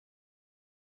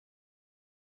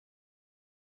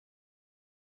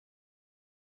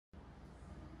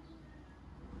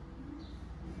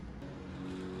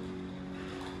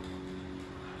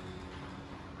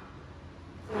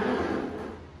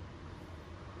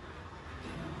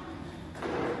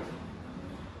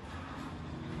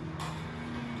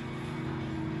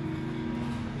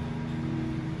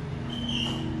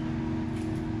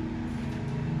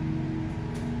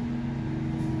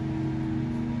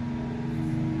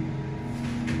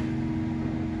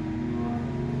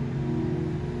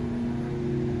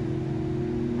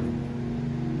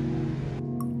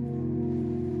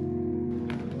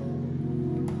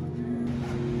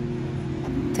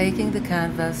Taking the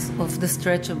canvas off the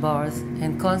stretcher bars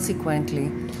and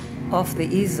consequently off the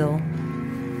easel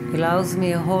allows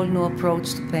me a whole new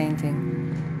approach to painting.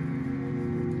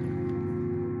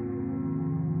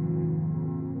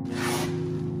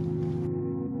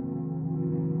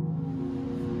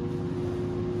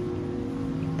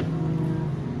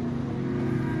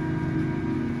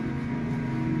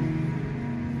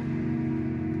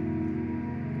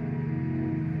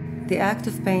 The act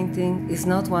of painting is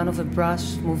not one of a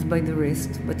brush moved by the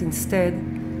wrist, but instead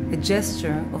a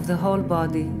gesture of the whole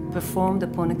body performed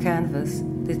upon a canvas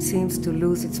that seems to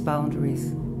lose its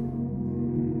boundaries.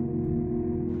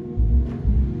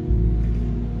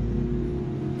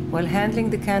 While handling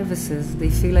the canvases, they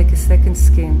feel like a second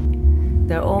skin.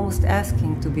 They're almost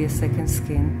asking to be a second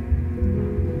skin.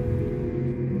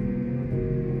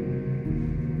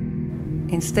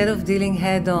 Instead of dealing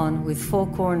head-on with four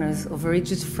corners of a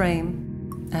rigid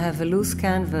frame, I have a loose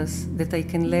canvas that I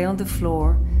can lay on the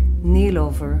floor, kneel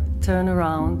over, turn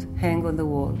around, hang on the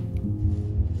wall.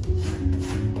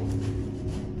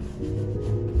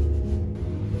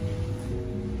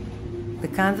 The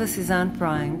canvas is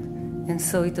unprimed, and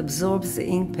so it absorbs the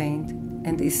ink paint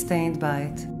and is stained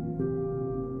by it.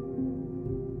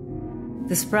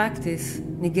 This practice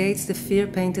negates the fear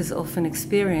painters often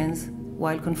experience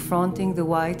while confronting the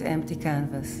white, empty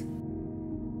canvas.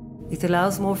 It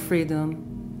allows more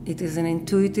freedom. It is an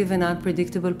intuitive and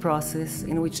unpredictable process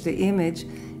in which the image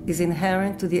is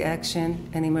inherent to the action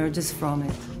and emerges from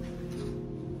it.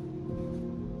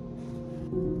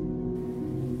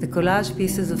 The collage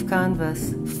pieces of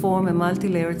canvas form a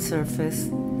multi-layered surface,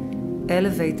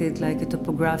 elevated like a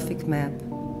topographic map.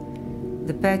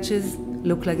 The patches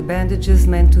look like bandages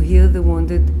meant to heal the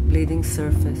wounded, bleeding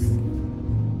surface.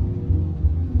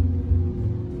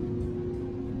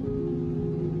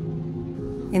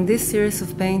 In this series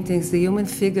of paintings, the human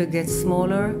figure gets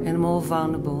smaller and more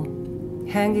vulnerable,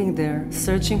 hanging there,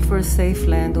 searching for a safe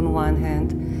land on one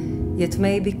hand, yet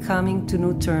maybe coming to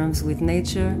new terms with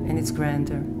nature and its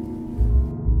grandeur.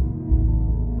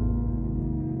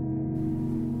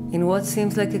 In what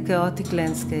seems like a chaotic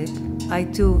landscape, I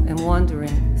too am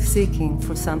wandering, seeking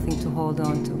for something to hold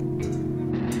on to.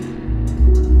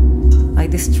 I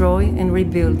destroy and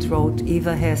rebuild, wrote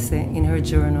Eva Hesse in her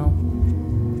journal.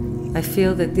 I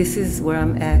feel that this is where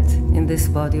I'm at in this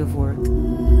body of work.